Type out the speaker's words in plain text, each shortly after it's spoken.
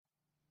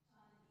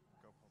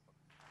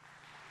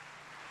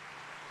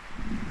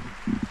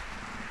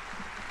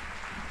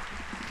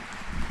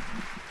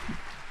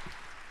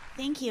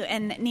Thank you.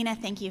 And Nina,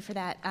 thank you for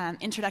that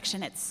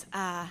introduction. It's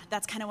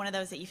that's kind of one of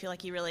those that you feel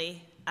like you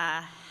really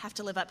have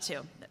to live up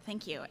to. But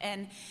thank you.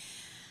 And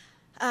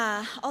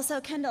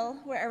also, Kendall,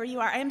 wherever you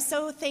are, I am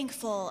so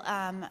thankful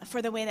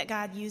for the way that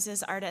God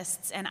uses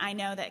artists. And I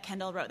know that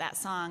Kendall wrote that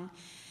song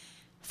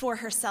for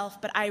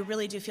herself, but I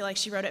really do feel like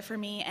she wrote it for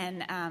me.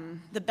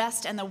 And the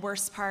best and the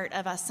worst part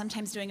of us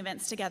sometimes doing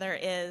events together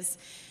is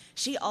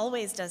she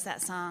always does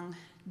that song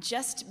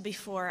just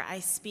before I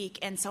speak.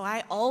 And so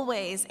I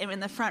always am in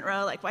the front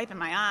row, like wiping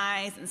my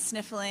eyes and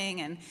sniffling,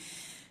 and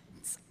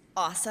it's an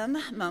awesome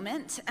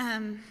moment.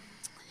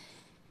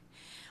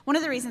 One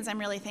of the reasons I'm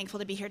really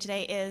thankful to be here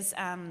today is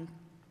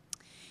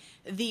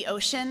the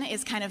ocean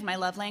is kind of my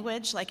love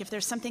language. Like if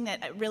there's something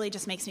that really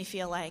just makes me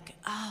feel like,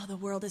 oh, the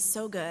world is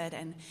so good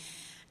and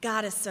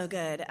God is so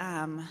good,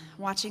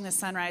 watching the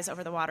sunrise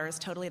over the water is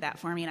totally that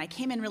for me. And I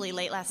came in really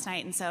late last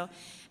night, and so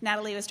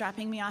Natalie was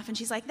dropping me off, and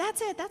she's like, that's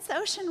it, that's the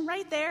ocean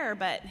right there.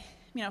 But,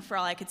 you know, for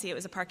all I could see, it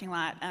was a parking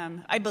lot.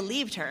 I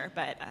believed her,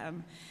 but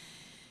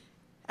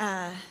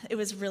it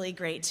was really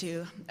great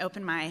to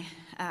open my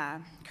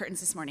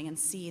curtains this morning and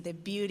see the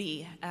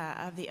beauty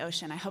of the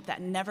ocean. I hope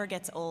that never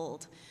gets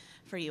old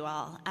for you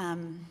all.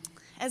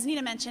 As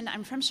Nina mentioned,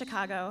 I'm from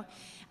Chicago.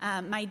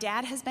 My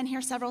dad has been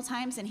here several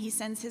times, and he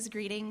sends his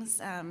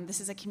greetings. This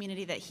is a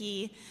community that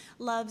he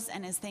loves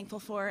and is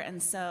thankful for.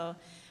 And so,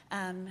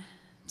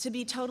 to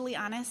be totally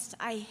honest,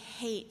 I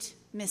hate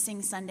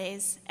missing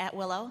Sundays at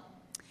Willow.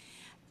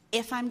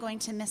 If I'm going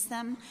to miss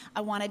them,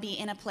 I want to be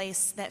in a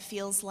place that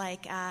feels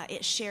like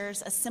it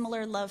shares a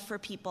similar love for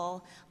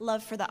people,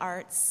 love for the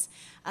arts,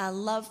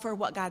 love for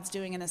what God's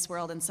doing in this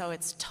world. And so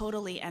it's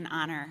totally an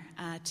honor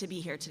to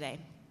be here today.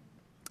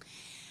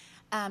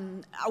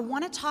 I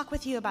want to talk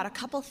with you about a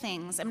couple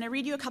things. I'm going to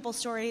read you a couple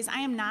stories. I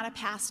am not a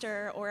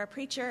pastor or a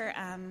preacher.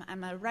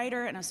 I'm a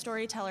writer and a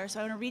storyteller, so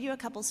I want to read you a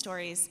couple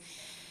stories.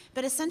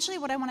 But essentially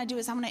what I want to do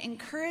is I want to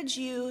encourage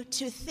you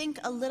to think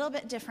a little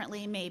bit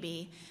differently,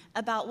 maybe,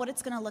 about what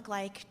it's going to look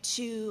like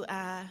to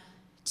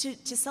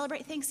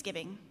celebrate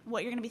Thanksgiving,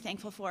 what you're going to be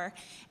thankful for,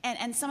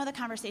 and some of the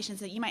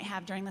conversations that you might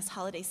have during this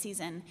holiday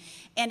season.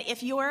 And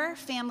if your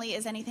family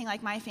is anything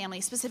like my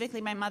family, specifically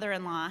my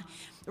mother-in-law,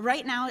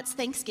 right now it's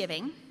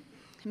Thanksgiving,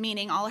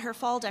 meaning all of her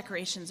fall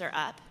decorations are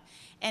up.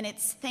 And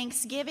it's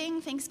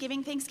Thanksgiving,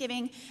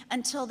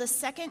 until the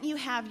second you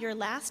have your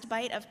last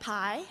bite of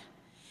pie,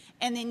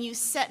 and then you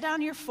set down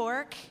your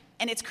fork,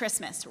 and it's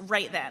Christmas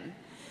right then.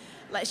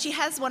 Like, she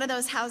has one of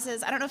those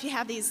houses, I don't know if you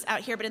have these out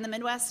here, but in the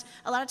Midwest,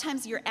 a lot of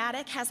times your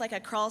attic has like a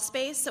crawl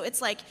space, so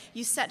it's like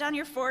you set down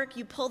your fork,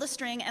 you pull the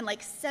string, and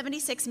like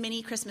 76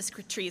 mini Christmas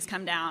trees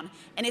come down,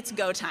 and it's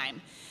go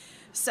time.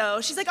 So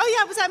she's like, oh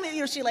yeah, what's happening?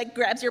 You know, she like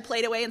grabs your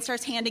plate away and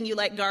starts handing you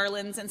like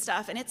garlands and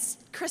stuff, and it's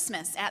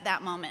Christmas at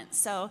that moment.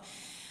 So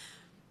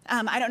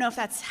I don't know if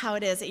that's how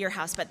it is at your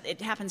house, but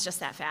it happens just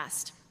that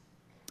fast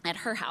at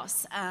her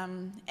house.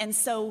 And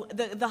so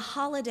the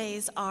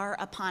holidays are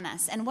upon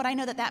us. And what I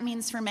know that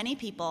means for many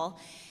people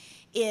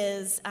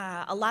is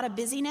a lot of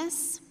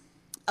busyness,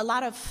 a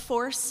lot of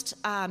forced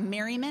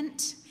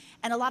merriment,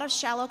 and a lot of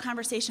shallow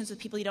conversations with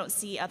people you don't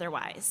see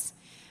otherwise.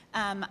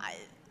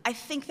 I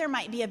think there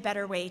might be a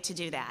better way to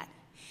do that.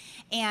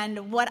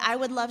 And what I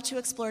would love to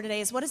explore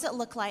today is, what does it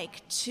look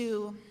like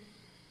to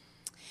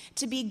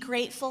be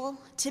grateful,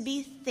 to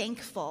be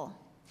thankful,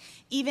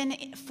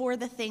 even for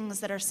the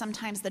things that are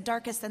sometimes the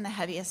darkest and the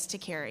heaviest to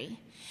carry?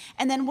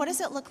 And then what does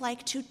it look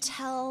like to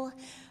tell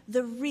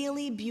the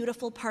really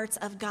beautiful parts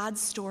of God's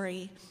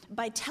story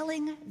by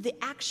telling the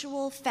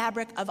actual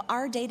fabric of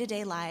our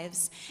day-to-day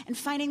lives and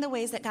finding the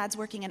ways that God's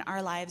working in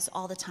our lives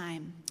all the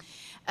time?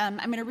 I'm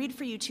going to read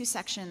for you two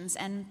sections,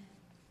 and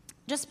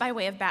just by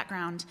way of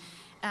background,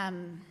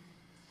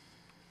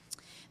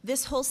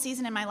 this whole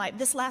season in my life,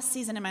 this last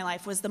season in my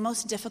life was the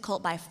most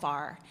difficult by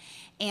far,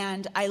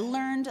 and I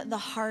learned the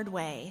hard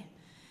way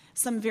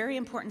some very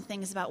important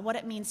things about what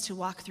it means to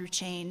walk through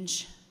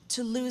change,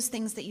 to lose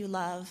things that you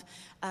love.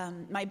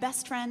 My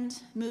best friend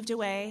moved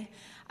away.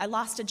 I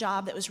lost a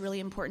job that was really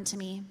important to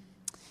me.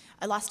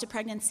 I lost a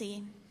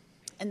pregnancy,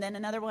 and then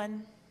another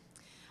one.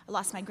 I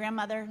lost my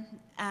grandmother.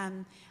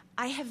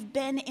 I have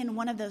been in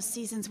one of those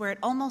seasons where it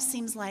almost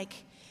seems like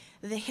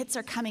the hits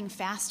are coming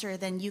faster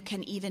than you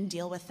can even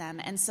deal with them.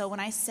 And so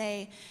when I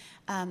say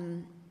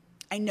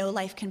I know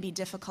life can be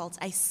difficult,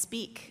 I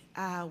speak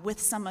with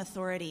some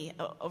authority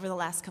over the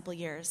last couple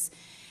years.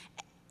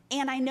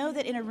 And I know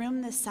that in a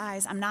room this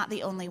size, I'm not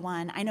the only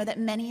one. I know that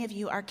many of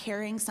you are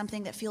carrying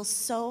something that feels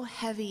so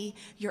heavy,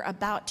 you're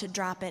about to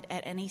drop it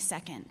at any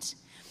second.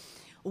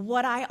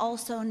 What I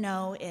also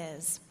know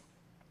is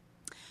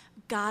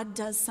God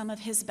does some of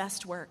his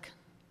best work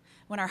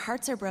when our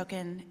hearts are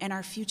broken and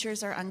our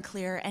futures are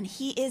unclear, and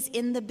he is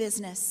in the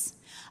business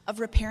of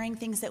repairing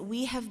things that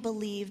we have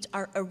believed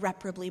are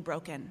irreparably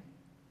broken.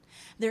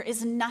 There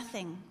is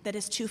nothing that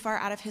is too far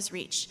out of his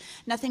reach,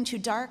 nothing too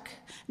dark,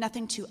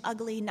 nothing too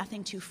ugly,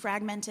 nothing too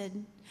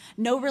fragmented,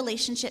 no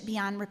relationship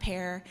beyond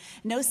repair,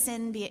 no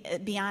sin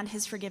beyond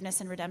his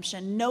forgiveness and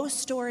redemption, no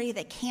story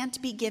that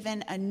can't be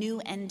given a new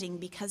ending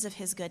because of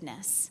his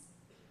goodness.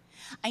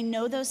 I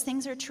know those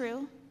things are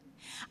true.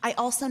 I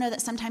also know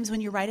that sometimes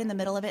when you're right in the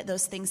middle of it,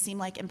 those things seem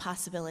like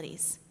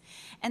impossibilities.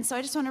 And so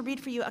I just want to read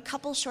for you a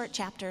couple short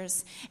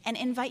chapters and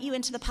invite you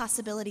into the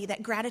possibility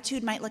that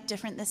gratitude might look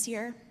different this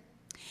year,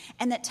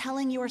 and that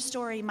telling your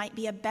story might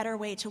be a better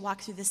way to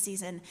walk through this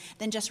season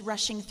than just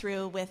rushing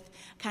through with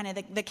kind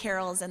of the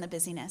carols and the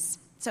busyness.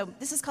 So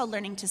this is called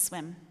Learning to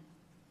Swim.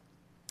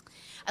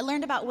 I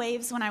learned about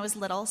waves when I was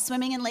little,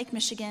 swimming in Lake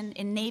Michigan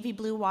in navy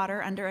blue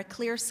water under a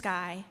clear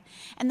sky.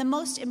 And the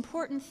most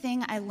important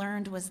thing I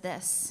learned was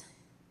this: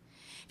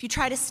 if you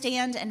try to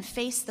stand and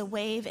face the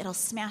wave, it'll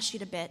smash you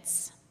to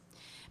bits.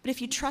 But if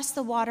you trust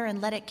the water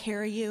and let it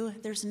carry you,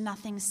 there's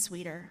nothing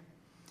sweeter.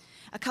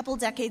 A couple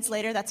decades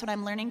later, that's what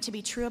I'm learning to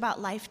be true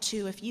about life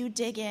too. If you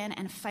dig in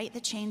and fight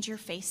the change you're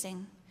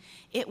facing,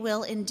 it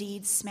will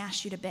indeed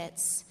smash you to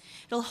bits.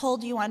 It'll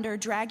hold you under,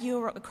 drag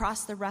you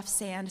across the rough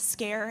sand,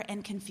 scare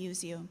and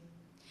confuse you.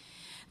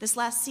 This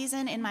last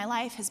season in my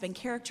life has been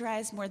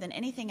characterized more than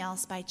anything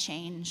else by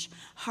change.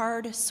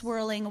 Hard,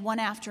 swirling, one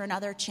after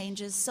another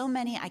changes, so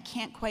many I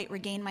can't quite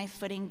regain my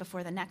footing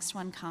before the next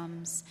one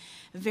comes.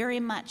 Very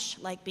much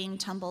like being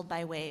tumbled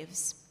by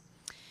waves.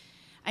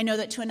 I know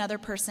that to another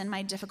person,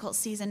 my difficult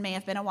season may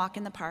have been a walk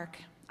in the park.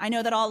 I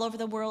know that all over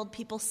the world,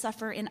 people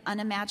suffer in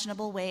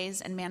unimaginable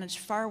ways and manage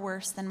far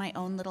worse than my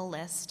own little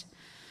list.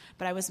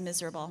 But I was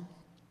miserable.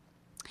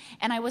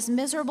 And I was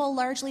miserable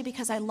largely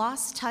because I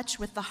lost touch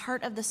with the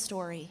heart of the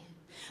story,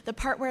 the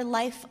part where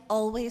life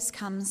always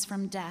comes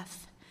from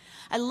death.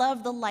 I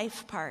love the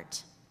life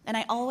part, and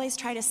I always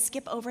try to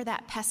skip over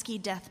that pesky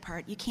death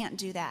part. You can't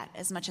do that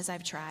as much as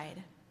I've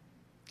tried.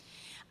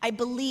 I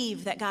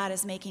believe that God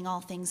is making all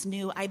things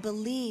new. I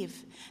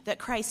believe that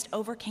Christ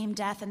overcame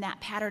death, and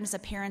that pattern is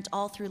apparent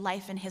all through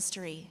life and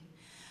history.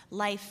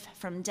 Life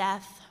from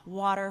death,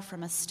 water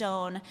from a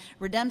stone,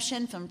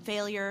 redemption from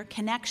failure,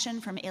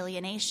 connection from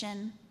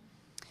alienation.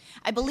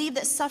 I believe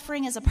that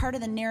suffering is a part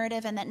of the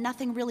narrative and that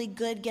nothing really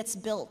good gets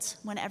built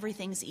when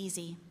everything's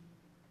easy.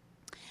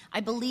 I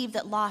believe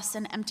that loss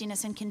and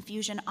emptiness and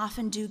confusion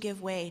often do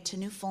give way to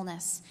new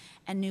fullness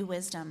and new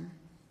wisdom.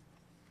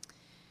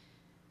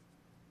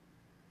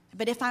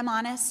 But if I'm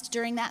honest,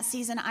 during that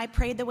season, I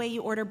prayed the way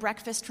you order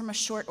breakfast from a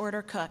short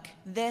order cook.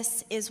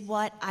 This is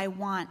what I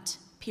want,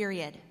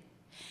 period.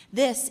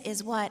 This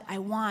is what I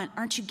want.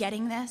 Aren't you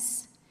getting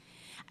this?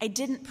 I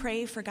didn't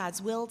pray for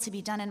God's will to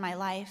be done in my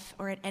life,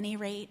 or at any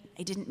rate,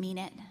 I didn't mean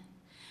it.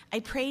 I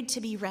prayed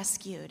to be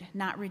rescued,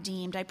 not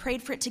redeemed. I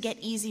prayed for it to get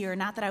easier,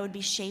 not that I would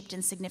be shaped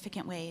in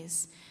significant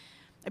ways.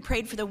 I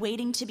prayed for the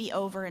waiting to be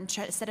over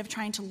instead of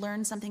trying to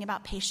learn something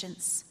about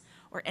patience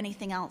or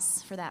anything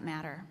else for that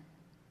matter.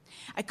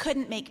 I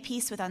couldn't make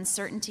peace with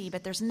uncertainty,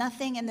 but there's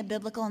nothing in the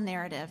biblical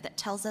narrative that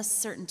tells us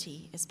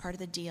certainty is part of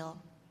the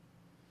deal.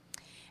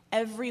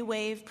 Every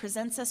wave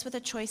presents us with a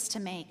choice to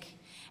make,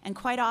 and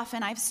quite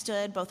often I've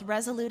stood both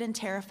resolute and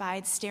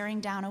terrified, staring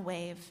down a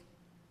wave.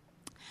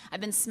 I've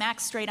been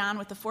smacked straight on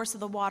with the force of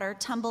the water,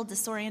 tumbled,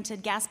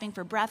 disoriented, gasping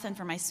for breath and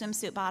for my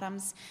swimsuit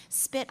bottoms,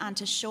 spit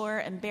onto shore,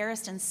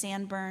 embarrassed and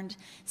sand-burned,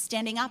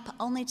 standing up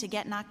only to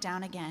get knocked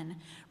down again,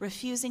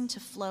 refusing to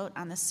float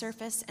on the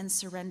surface and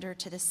surrender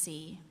to the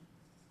sea.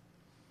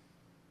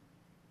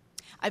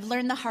 I've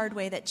learned the hard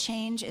way that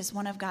change is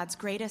one of God's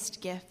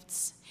greatest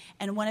gifts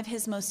and one of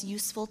his most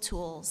useful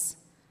tools.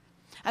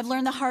 I've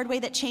learned the hard way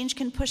that change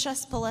can push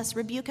us, pull us,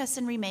 rebuke us,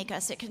 and remake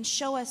us. It can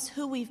show us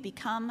who we've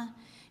become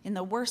in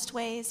the worst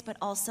ways, but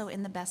also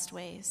in the best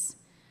ways.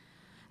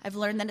 I've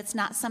learned that it's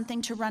not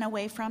something to run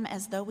away from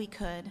as though we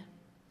could.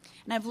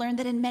 And I've learned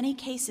that in many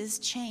cases,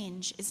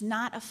 change is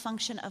not a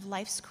function of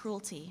life's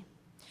cruelty,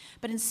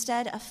 but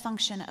instead a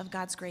function of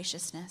God's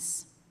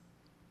graciousness.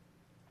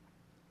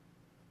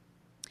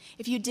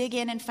 If you dig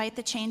in and fight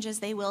the changes,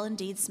 they will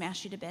indeed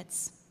smash you to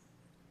bits.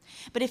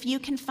 But if you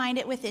can find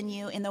it within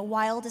you in the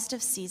wildest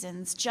of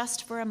seasons,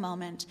 just for a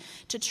moment,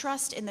 to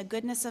trust in the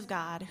goodness of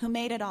God, who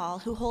made it all,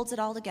 who holds it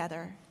all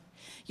together,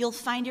 you'll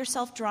find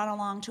yourself drawn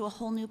along to a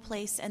whole new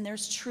place, and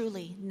there's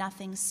truly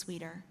nothing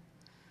sweeter.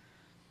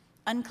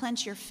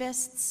 Unclench your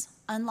fists,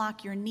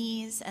 unlock your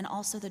knees, and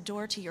also the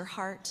door to your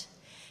heart.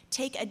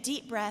 Take a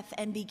deep breath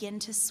and begin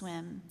to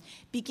swim.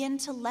 Begin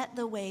to let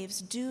the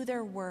waves do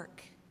their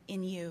work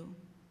in you.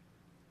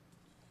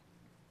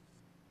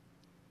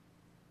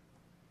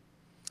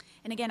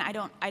 And again, I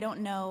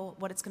don't know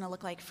what it's going to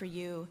look like for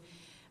you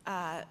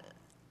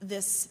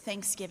this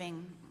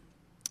Thanksgiving,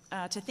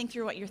 to think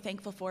through what you're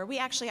thankful for.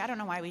 I don't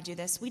know why we do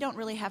this. We don't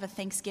really have a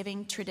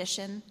Thanksgiving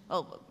tradition.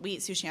 Oh, we eat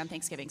sushi on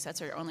Thanksgiving, so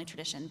that's our only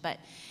tradition. But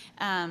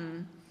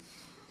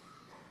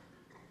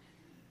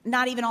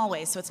not even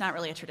always, so it's not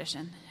really a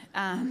tradition.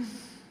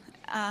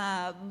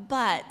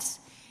 But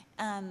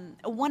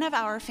one of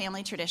our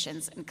family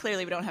traditions, and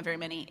clearly we don't have very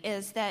many,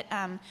 is that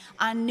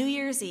on New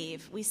Year's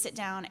Eve, we sit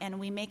down and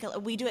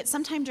we do it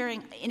sometime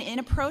in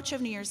approach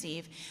of New Year's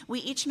Eve. We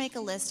each make a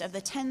list of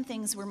the 10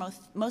 things we're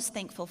most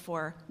thankful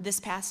for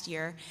this past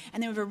year,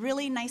 and then we have a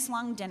really nice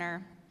long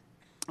dinner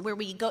where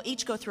we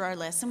each go through our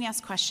lists and we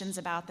ask questions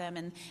about them.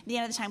 And at the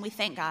end of the time, we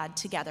thank God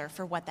together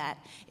for what that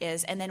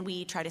is. And then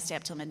we try to stay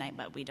up till midnight,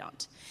 but we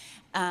don't.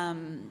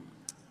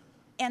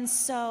 And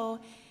so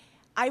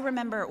I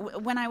remember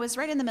when I was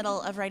right in the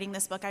middle of writing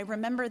this book, I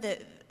remember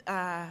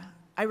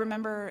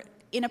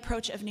in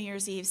approach of New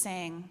Year's Eve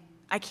saying,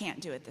 I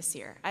can't do it this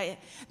year.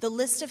 The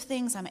list of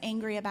things I'm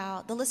angry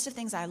about, the list of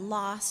things I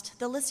lost,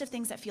 the list of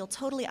things that feel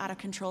totally out of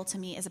control to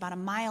me is about a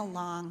mile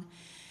long.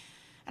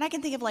 And I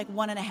can think of like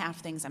 1.5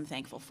 things I'm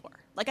thankful for.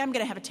 Like, I'm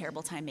going to have a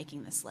terrible time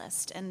making this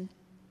list. And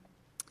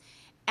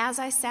as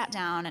I sat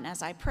down and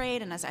as I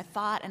prayed and as I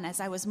thought and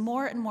as I was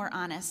more and more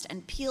honest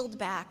and peeled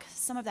back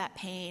some of that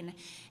pain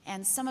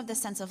and some of the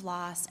sense of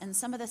loss and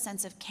some of the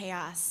sense of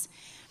chaos,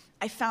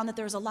 I found that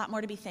there was a lot more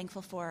to be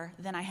thankful for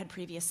than I had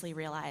previously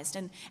realized.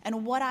 And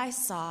what I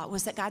saw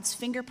was that God's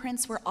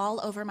fingerprints were all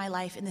over my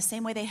life in the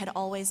same way they had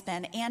always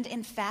been. And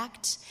in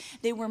fact,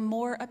 they were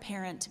more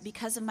apparent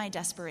because of my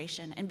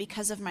desperation and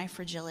because of my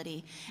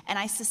fragility. And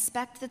I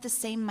suspect that the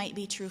same might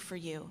be true for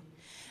you.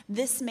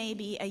 This may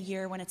be a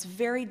year when it's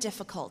very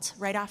difficult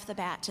right off the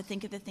bat to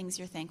think of the things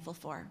you're thankful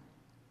for.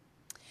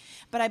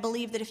 But I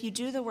believe that if you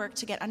do the work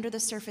to get under the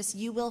surface,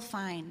 you will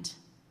find,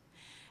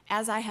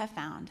 as I have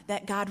found,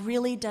 that God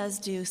really does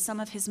do some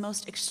of his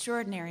most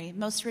extraordinary,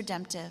 most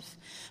redemptive,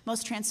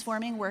 most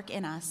transforming work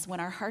in us when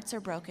our hearts are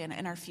broken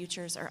and our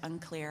futures are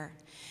unclear.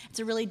 It's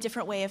a really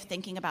different way of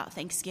thinking about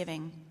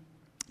Thanksgiving,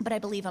 but I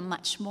believe a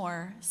much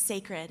more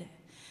sacred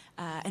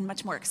and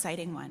much more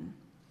exciting one.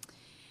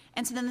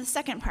 And so then the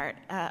second part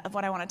of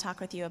what I want to talk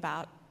with you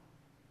about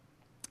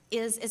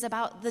is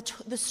about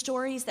the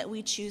stories that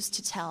we choose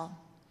to tell.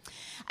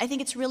 I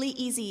think it's really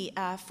easy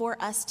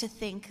for us to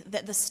think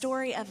that the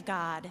story of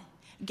God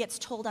gets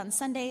told on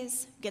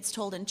Sundays, gets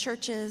told in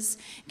churches,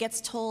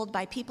 gets told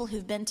by people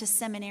who've been to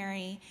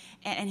seminary,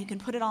 and who can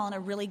put it all in a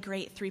really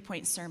great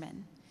 3-point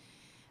sermon.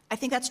 I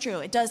think that's true.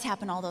 It does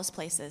happen all those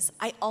places.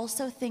 I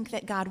also think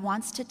that God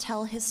wants to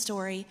tell his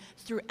story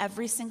through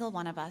every single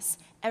one of us,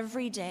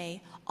 every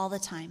day, all the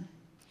time.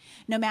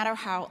 No matter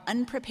how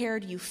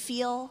unprepared you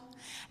feel,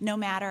 no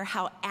matter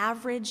how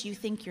average you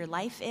think your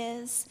life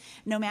is,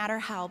 no matter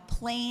how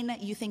plain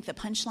you think the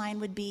punchline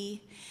would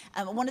be.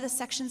 One of the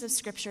sections of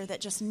Scripture that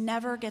just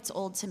never gets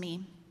old to me,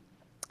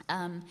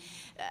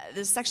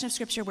 the section of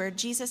Scripture where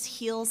Jesus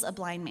heals a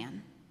blind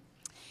man.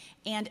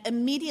 And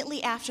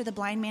immediately after the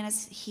blind man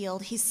is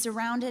healed, he's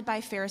surrounded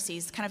by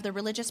Pharisees, kind of the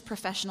religious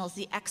professionals,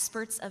 the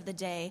experts of the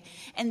day,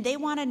 and they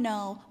want to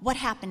know what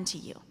happened to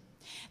you.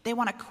 They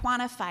want to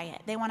quantify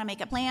it. They want to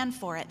make a plan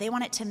for it. They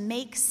want it to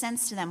make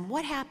sense to them.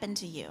 What happened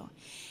to you?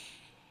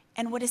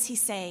 And what does he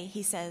say?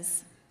 He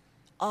says,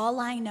 all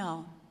I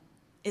know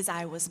is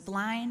I was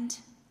blind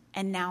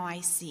and now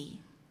I see.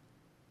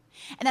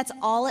 And that's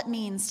all it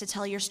means to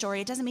tell your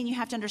story. It doesn't mean you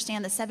have to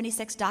understand the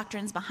 76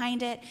 doctrines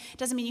behind it. It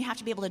doesn't mean you have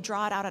to be able to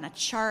draw it out on a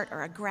chart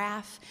or a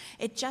graph.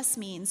 It just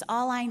means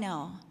all I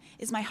know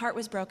is my heart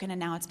was broken and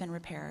now it's been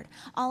repaired.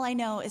 All I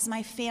know is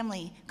my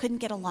family couldn't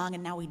get along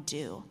and now we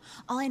do.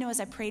 All I know is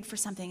I prayed for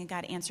something and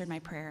God answered my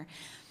prayer.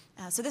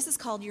 So this is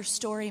called Your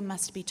Story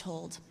Must Be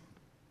Told.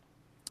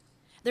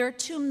 There are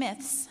 2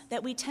 myths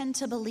that we tend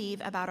to believe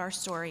about our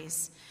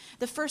stories.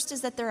 The first is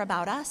that they're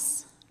about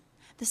us.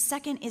 The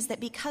second is that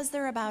because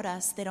they're about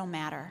us, they don't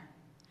matter.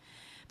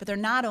 But they're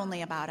not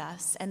only about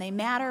us, and they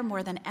matter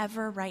more than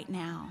ever right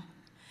now.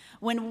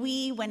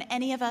 When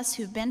any of us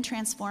who've been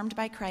transformed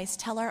by Christ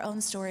tell our own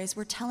stories,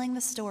 we're telling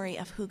the story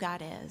of who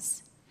God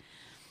is.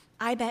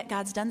 I bet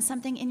God's done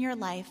something in your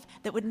life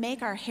that would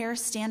make our hair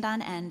stand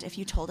on end if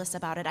you told us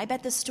about it. I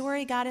bet the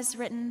story God has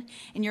written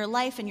in your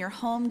life and your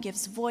home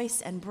gives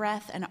voice and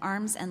breath and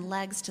arms and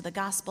legs to the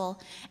gospel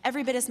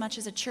every bit as much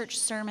as a church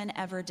sermon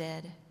ever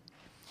did.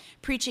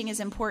 Preaching is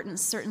important,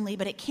 certainly,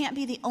 but it can't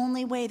be the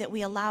only way that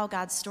we allow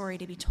God's story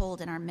to be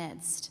told in our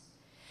midst.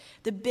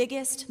 The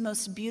biggest,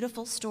 most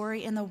beautiful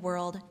story in the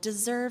world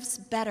deserves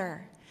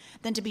better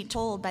than to be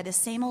told by the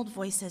same old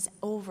voices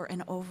over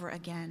and over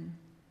again.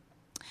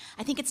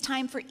 I think it's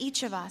time for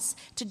each of us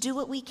to do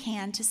what we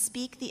can to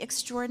speak the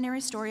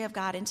extraordinary story of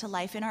God into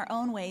life in our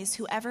own ways,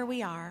 whoever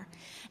we are,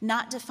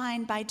 not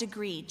defined by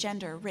degree,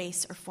 gender,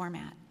 race, or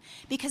format.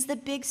 Because the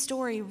big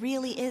story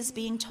really is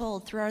being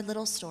told through our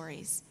little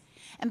stories.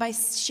 And by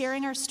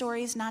sharing our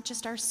stories, not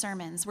just our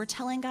sermons, we're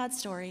telling God's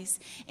stories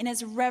in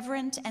as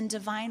reverent and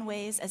divine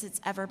ways as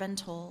it's ever been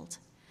told.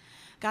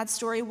 God's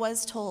story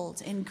was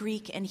told in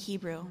Greek and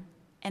Hebrew,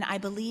 and I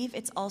believe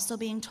it's also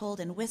being told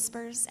in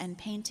whispers and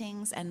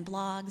paintings and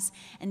blogs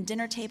and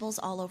dinner tables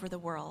all over the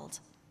world.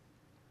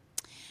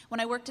 When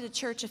I worked at a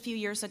church a few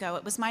years ago,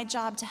 it was my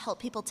job to help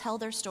people tell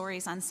their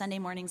stories on Sunday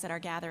mornings at our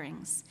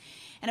gatherings.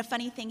 And a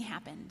funny thing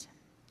happened.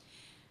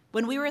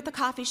 When we were at the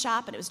coffee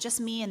shop and it was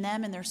just me and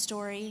them and their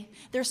story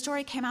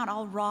came out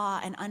all raw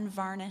and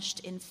unvarnished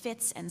in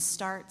fits and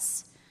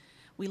starts.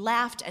 We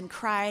laughed and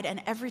cried,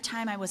 and every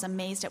time I was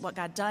amazed at what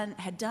God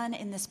had done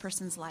in this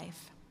person's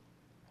life.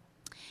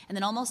 And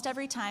then almost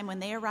every time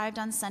when they arrived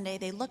on Sunday,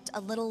 they looked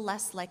a little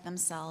less like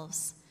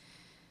themselves.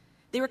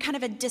 They were kind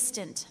of a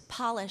distant,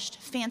 polished,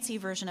 fancy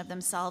version of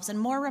themselves, and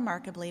more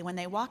remarkably, when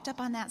they walked up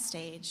on that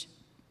stage,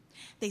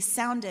 they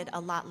sounded a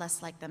lot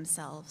less like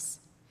themselves.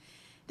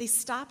 They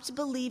stopped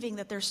believing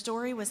that their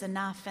story was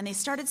enough, and they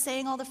started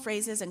saying all the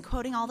phrases and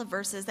quoting all the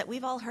verses that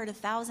we've all heard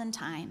 1,000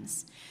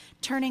 times,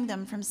 turning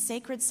them from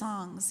sacred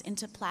songs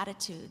into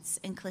platitudes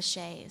and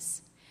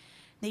cliches.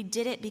 They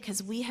did it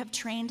because we have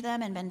trained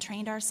them and been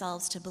trained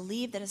ourselves to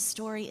believe that a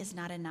story is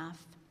not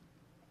enough.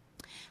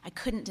 I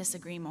couldn't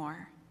disagree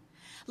more.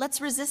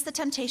 Let's resist the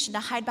temptation to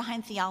hide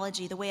behind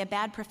theology the way a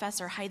bad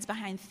professor hides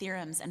behind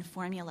theorems and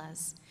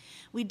formulas.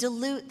 We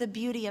dilute the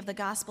beauty of the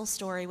gospel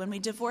story when we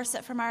divorce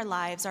it from our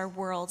lives, our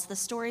worlds, the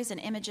stories and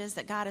images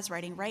that God is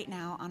writing right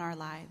now on our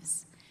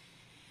lives.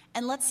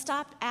 And let's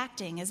stop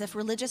acting as if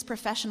religious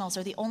professionals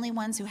are the only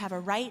ones who have a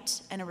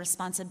right and a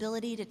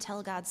responsibility to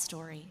tell God's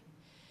story.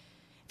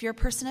 If you're a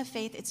person of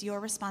faith, it's your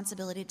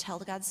responsibility to tell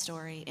God's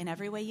story in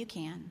every way you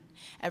can,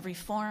 every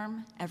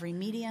form, every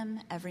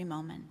medium, every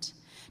moment.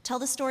 Tell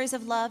the stories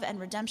of love and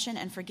redemption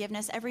and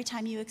forgiveness every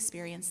time you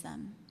experience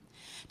them.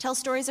 Tell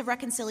stories of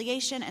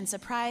reconciliation and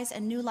surprise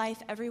and new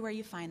life everywhere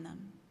you find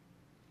them.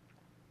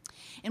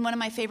 In one of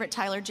my favorite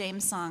Tyler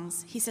James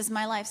songs, he says,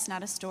 "My life's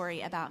not a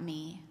story about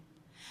me.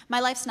 My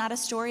life's not a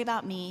story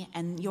about me,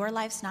 and your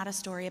life's not a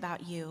story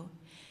about you.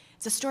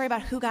 It's a story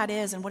about who God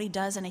is and what he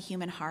does in a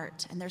human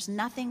heart, and there's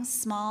nothing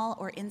small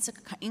or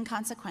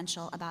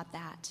inconsequential about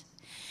that.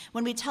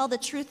 When we tell the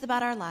truth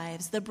about our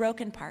lives, the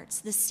broken parts,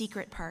 the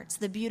secret parts,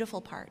 the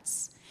beautiful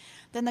parts,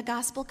 then the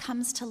gospel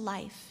comes to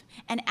life,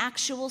 an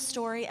actual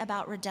story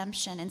about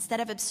redemption instead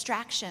of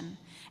abstraction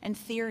and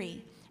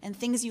theory and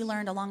things you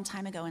learned a long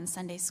time ago in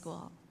Sunday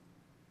school.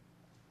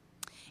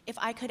 If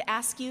I could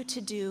ask you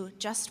to do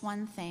just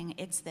one thing,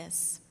 it's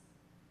this.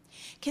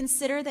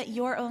 Consider that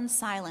your own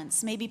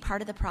silence may be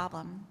part of the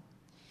problem.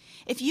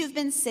 If you've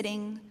been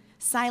sitting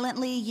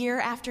silently year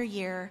after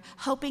year,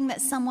 hoping that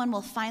someone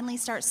will finally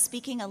start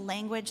speaking a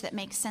language that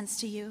makes sense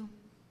to you,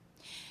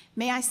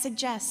 may I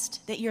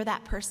suggest that you're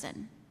that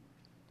person.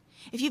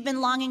 If you've been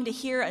longing to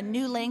hear a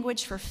new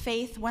language for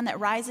faith, one that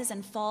rises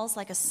and falls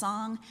like a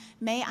song,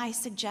 may I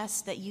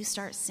suggest that you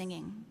start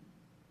singing.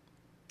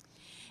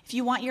 If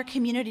you want your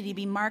community to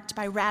be marked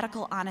by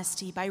radical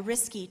honesty, by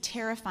risky,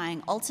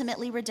 terrifying,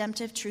 ultimately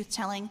redemptive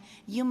truth-telling,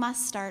 you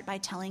must start by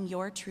telling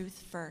your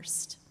truth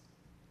first.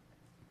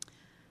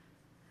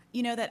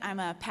 You know that I'm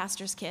a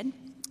pastor's kid,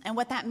 and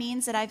what that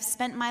means is that I've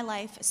spent my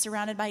life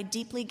surrounded by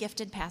deeply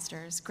gifted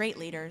pastors, great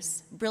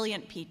leaders,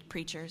 brilliant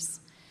preachers.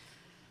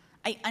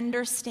 I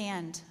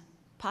understand,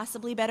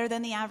 possibly better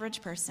than the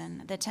average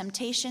person, the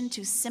temptation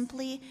to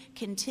simply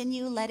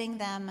continue letting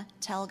them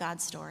tell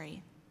God's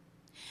story.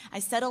 I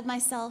settled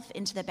myself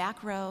into the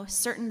back row,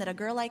 certain that a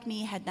girl like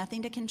me had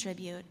nothing to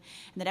contribute,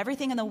 and that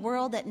everything in the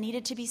world that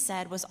needed to be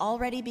said was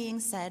already being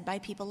said by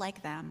people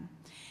like them,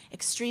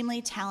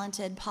 extremely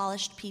talented,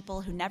 polished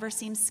people who never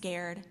seem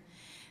scared,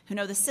 who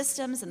know the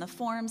systems and the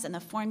forms and the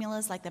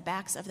formulas like the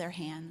backs of their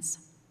hands.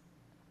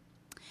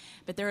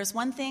 But there is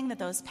one thing that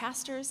those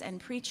pastors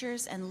and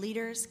preachers and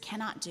leaders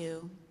cannot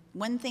do,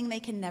 one thing they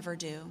can never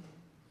do.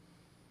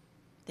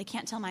 They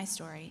can't tell my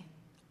story.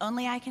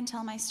 Only I can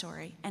tell my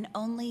story, and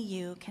only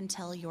you can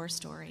tell your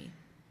story.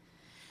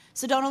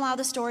 So don't allow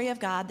the story of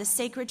God, the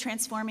sacred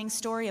transforming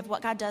story of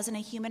what God does in a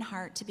human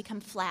heart, to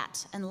become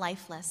flat and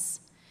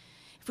lifeless.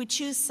 If we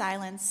choose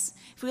silence,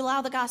 if we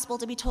allow the gospel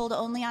to be told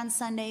only on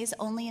Sundays,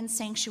 only in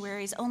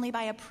sanctuaries, only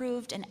by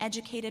approved and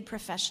educated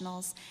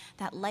professionals,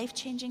 that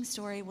life-changing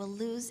story will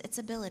lose its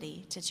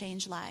ability to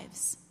change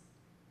lives.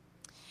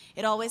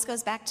 It always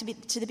goes back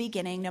to the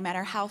beginning, no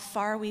matter how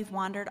far we've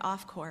wandered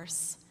off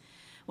course.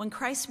 When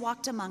Christ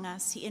walked among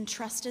us, he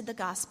entrusted the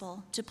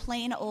gospel to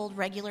plain old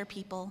regular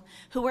people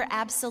who were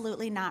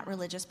absolutely not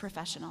religious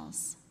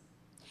professionals.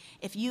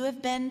 If you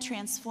have been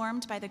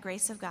transformed by the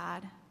grace of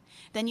God,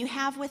 then you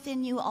have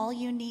within you all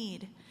you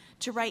need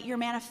to write your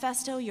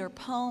manifesto, your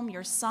poem,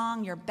 your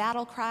song, your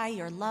battle cry,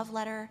 your love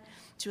letter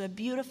to a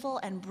beautiful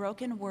and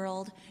broken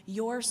world.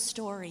 Your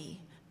story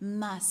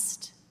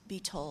must be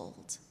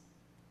told.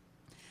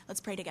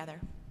 Let's pray together.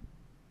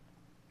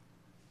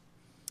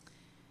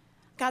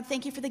 God,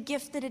 thank you for the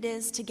gift that it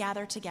is to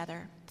gather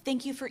together.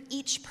 Thank you for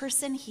each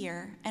person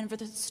here and for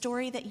the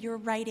story that you're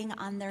writing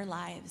on their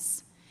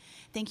lives.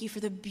 Thank you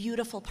for the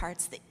beautiful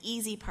parts, the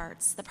easy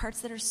parts, the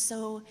parts that are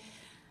so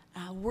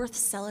worth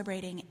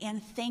celebrating.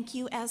 And thank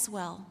you as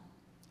well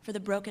for the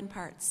broken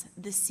parts,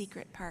 the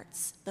secret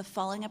parts, the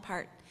falling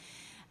apart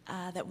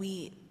that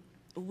we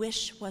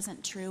wish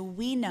wasn't true.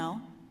 We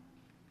know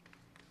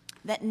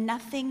that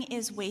nothing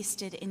is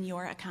wasted in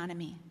your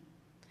economy.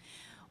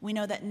 We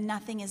know that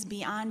nothing is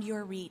beyond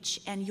your reach,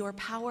 and your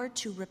power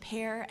to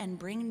repair and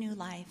bring new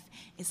life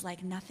is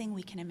like nothing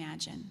we can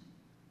imagine.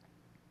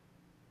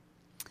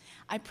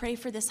 I pray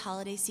for this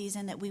holiday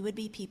season that we would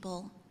be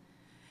people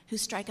who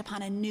strike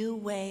upon a new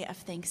way of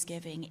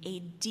Thanksgiving, a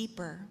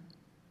deeper,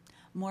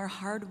 more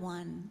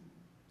hard-won,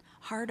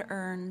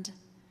 hard-earned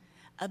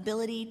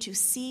ability to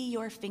see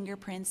your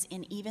fingerprints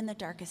in even the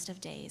darkest of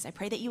days. I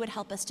pray that you would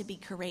help us to be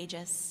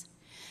courageous,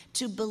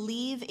 to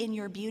believe in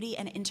your beauty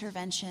and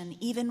intervention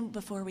even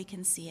before we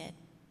can see it.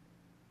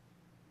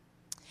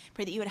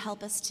 Pray that you would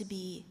help us to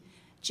be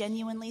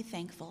genuinely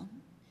thankful.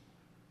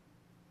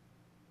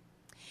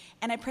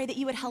 And I pray that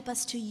you would help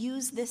us to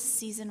use this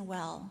season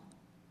well,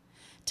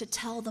 to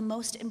tell the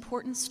most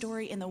important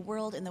story in the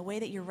world in the way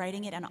that you're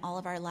writing it in all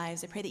of our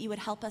lives. I pray that you would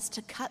help us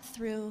to cut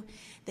through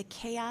the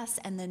chaos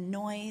and the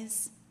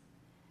noise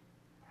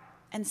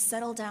and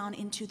settle down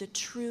into the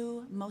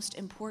true, most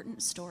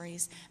important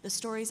stories, the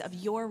stories of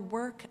your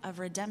work of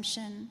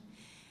redemption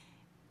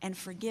and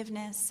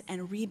forgiveness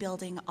and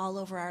rebuilding all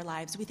over our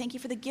lives. We thank you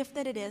for the gift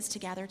that it is to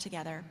gather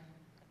together.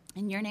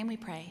 In your name we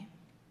pray.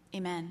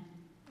 Amen.